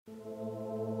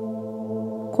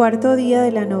Cuarto día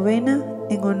de la novena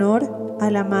en honor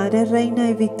a la Madre Reina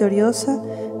y Victoriosa,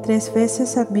 3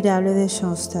 veces admirable de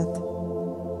Schoenstatt.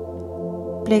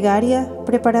 Plegaria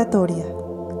preparatoria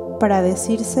para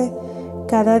decirse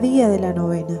cada día de la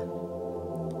novena.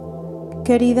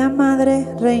 Querida Madre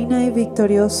Reina y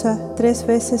Victoriosa, 3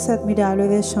 veces admirable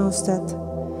de Schoenstatt,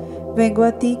 vengo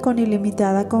a ti con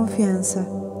ilimitada confianza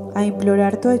a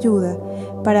implorar tu ayuda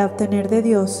para obtener de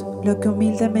Dios lo que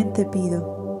humildemente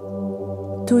pido.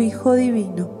 Tu Hijo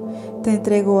Divino te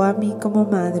entregó a mí como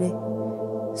madre.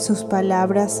 Sus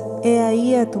palabras, he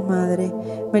ahí a tu madre,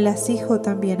 me las dijo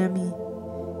también a mí.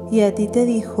 Y a ti te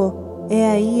dijo, he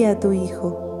ahí a tu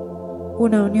Hijo,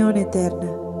 una unión eterna.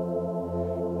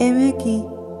 Heme aquí,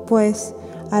 pues,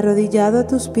 arrodillado a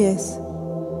tus pies.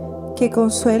 Qué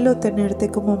consuelo tenerte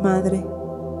como madre.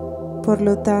 Por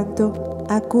lo tanto,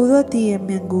 acudo a ti en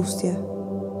mi angustia.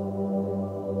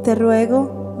 Te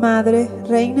ruego, Madre,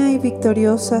 Reina y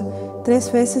Victoriosa,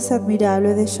 3 veces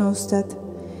admirable de Schoenstatt,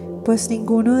 pues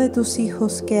ninguno de tus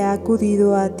hijos que ha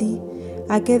acudido a ti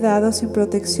ha quedado sin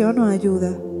protección o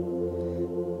ayuda.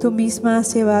 Tú misma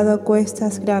has llevado a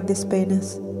cuestas grandes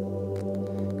penas.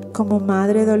 Como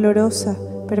Madre dolorosa,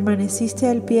 permaneciste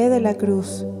al pie de la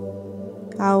cruz.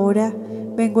 Ahora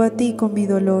vengo a ti con mi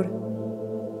dolor.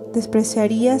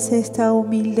 ¿Despreciarías esta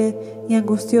humilde y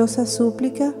angustiosa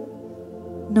súplica?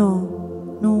 No,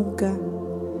 nunca.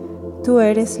 Tú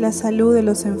eres la salud de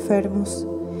los enfermos,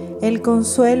 el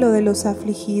consuelo de los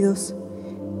afligidos,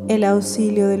 el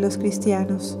auxilio de los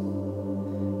cristianos.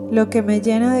 Lo que me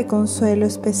llena de consuelo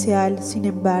especial, sin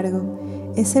embargo,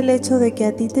 es el hecho de que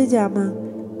a ti te llaman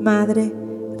Madre,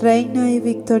 Reina y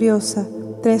Victoriosa,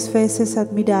 3 veces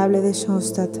admirable de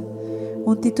Schoenstatt,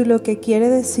 un título que quiere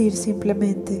decir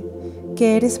simplemente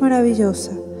que eres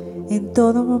maravillosa en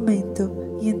todo momento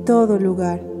y en todo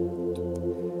lugar.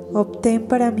 Obtén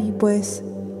para mí, pues,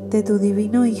 de tu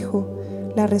divino Hijo,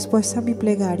 la respuesta a mi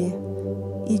plegaria,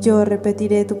 y yo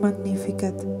repetiré tu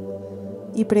Magnificat,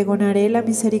 y pregonaré la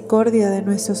misericordia de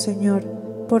nuestro Señor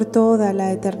por toda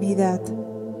la eternidad.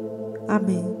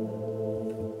 Amén.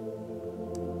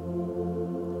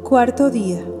 Cuarto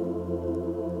día.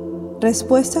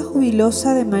 Respuesta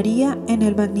jubilosa de María en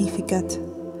el Magnificat.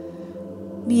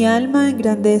 Mi alma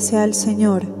engrandece al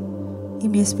Señor, y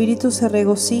mi espíritu se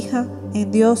regocija en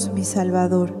Dios mi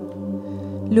Salvador.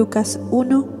 Lucas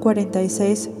 1,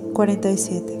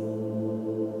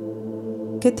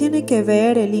 46-47. ¿Qué tiene que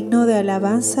ver el himno de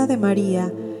alabanza de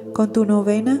María con tu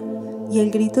novena y el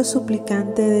grito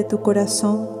suplicante de tu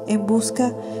corazón en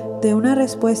busca de una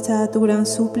respuesta a tu gran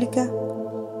súplica?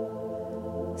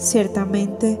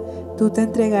 Ciertamente, tú te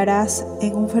entregarás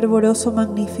en un fervoroso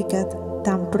Magnificat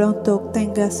tan pronto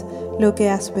obtengas lo que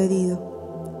has pedido.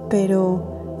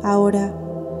 Pero ahora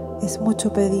es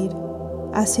mucho pedir,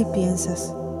 así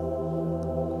piensas.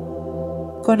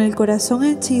 Con el corazón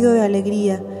henchido de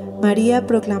alegría, María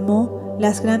proclamó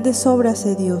las grandes obras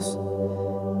de Dios.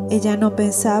 Ella no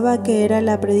pensaba que era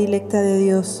la predilecta de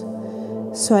Dios.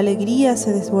 Su alegría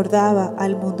se desbordaba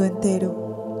al mundo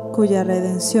entero, cuya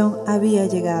redención había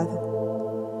llegado.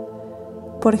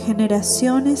 Por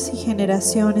generaciones y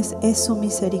generaciones es su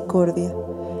misericordia.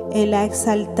 Él ha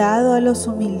exaltado a los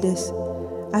humildes,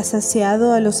 ha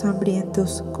saciado a los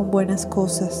hambrientos con buenas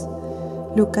cosas.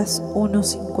 Lucas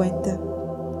 1:50.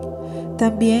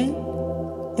 También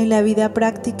en la vida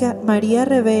práctica, María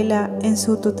revela en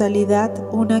su totalidad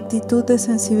una actitud de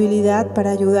sensibilidad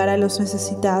para ayudar a los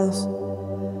necesitados.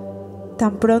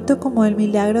 Tan pronto como el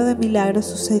milagro de milagros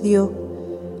sucedió,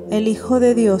 el Hijo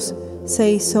de Dios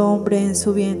se hizo hombre en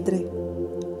su vientre.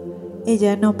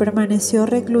 Ella no permaneció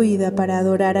recluida para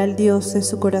adorar al Dios de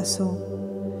su corazón,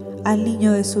 al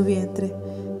niño de su vientre,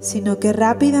 sino que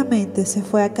rápidamente se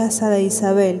fue a casa de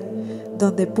Isabel,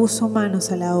 donde puso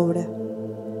manos a la obra.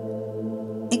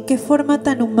 ¿En qué forma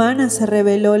tan humana se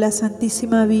reveló la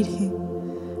Santísima Virgen?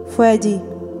 Fue allí,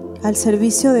 al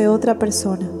servicio de otra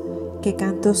persona, que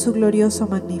cantó su glorioso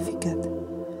Magnificat.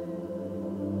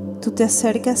 Tú te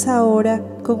acercas ahora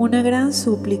con una gran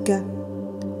súplica.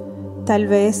 Tal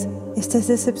vez estés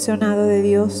decepcionado de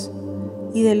Dios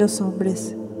y de los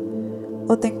hombres,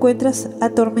 o te encuentras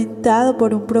atormentado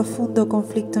por un profundo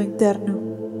conflicto interno,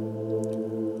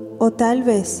 o tal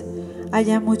vez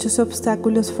haya muchos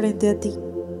obstáculos frente a ti.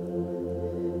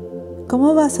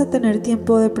 ¿Cómo vas a tener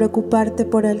tiempo de preocuparte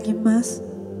por alguien más?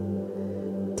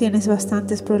 Tienes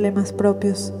bastantes problemas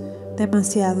propios,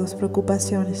 demasiadas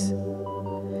preocupaciones.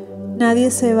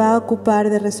 Nadie se va a ocupar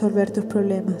de resolver tus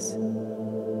problemas.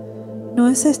 ¿No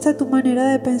es esta tu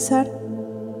manera de pensar?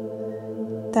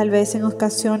 Tal vez en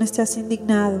ocasiones te has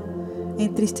indignado,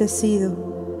 entristecido,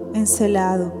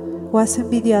 encelado ¿O has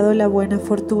envidiado la buena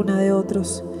fortuna de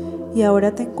otros y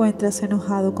ahora te encuentras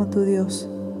enojado con tu Dios?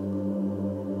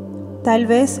 Tal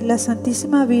vez la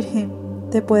Santísima Virgen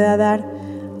te pueda dar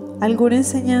alguna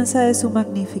enseñanza de su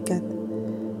Magnificat.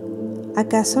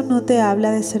 ¿Acaso no te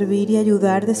habla de servir y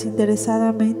ayudar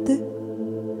desinteresadamente?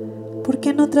 ¿Por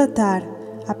qué no tratar,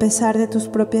 a pesar de tus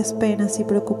propias penas y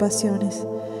preocupaciones,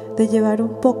 de llevar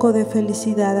un poco de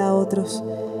felicidad a otros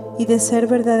y de ser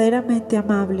verdaderamente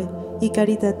amable y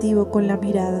caritativo con la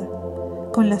mirada,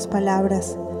 con las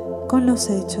palabras, con los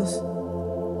hechos?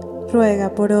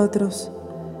 Ruega por otros.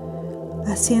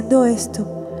 Haciendo esto,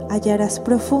 hallarás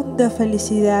profunda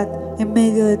felicidad en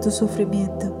medio de tu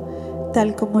sufrimiento,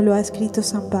 tal como lo ha escrito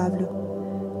San Pablo.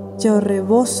 Yo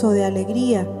reboso de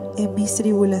alegría en mis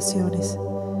tribulaciones.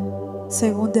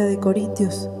 Segunda de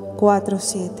Corintios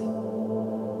 4:7.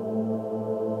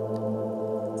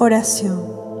 Oración.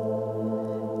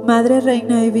 Madre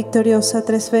Reina y Victoriosa,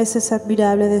 3 veces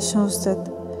admirable de Schoenstatt,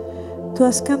 tú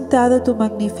has cantado tu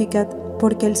Magnificat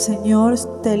porque el Señor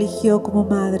te eligió como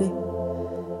madre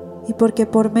y porque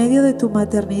por medio de tu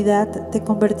maternidad te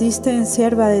convertiste en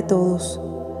sierva de todos.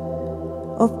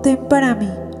 Obtén para mí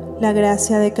la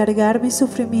gracia de cargar mi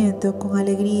sufrimiento con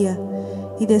alegría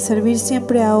y de servir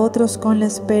siempre a otros con la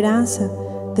esperanza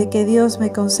de que Dios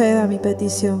me conceda mi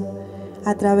petición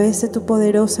a través de tu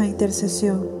poderosa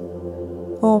intercesión.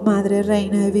 Oh Madre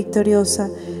Reina y Victoriosa,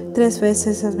 3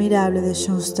 veces admirable de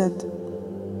Schoenstatt.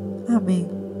 Amén.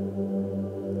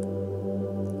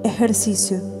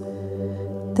 Ejercicio.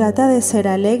 Trata de ser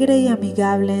alegre y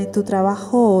amigable en tu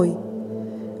trabajo hoy.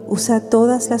 Usa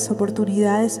todas las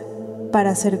oportunidades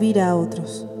para servir a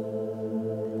otros.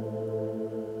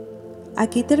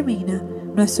 Aquí termina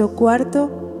nuestro 4º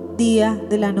día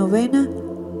de la novena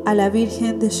a la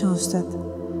Virgen de Schoenstatt.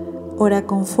 Ora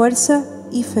con fuerza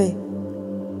y fe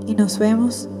y nos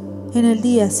vemos en el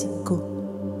día 5.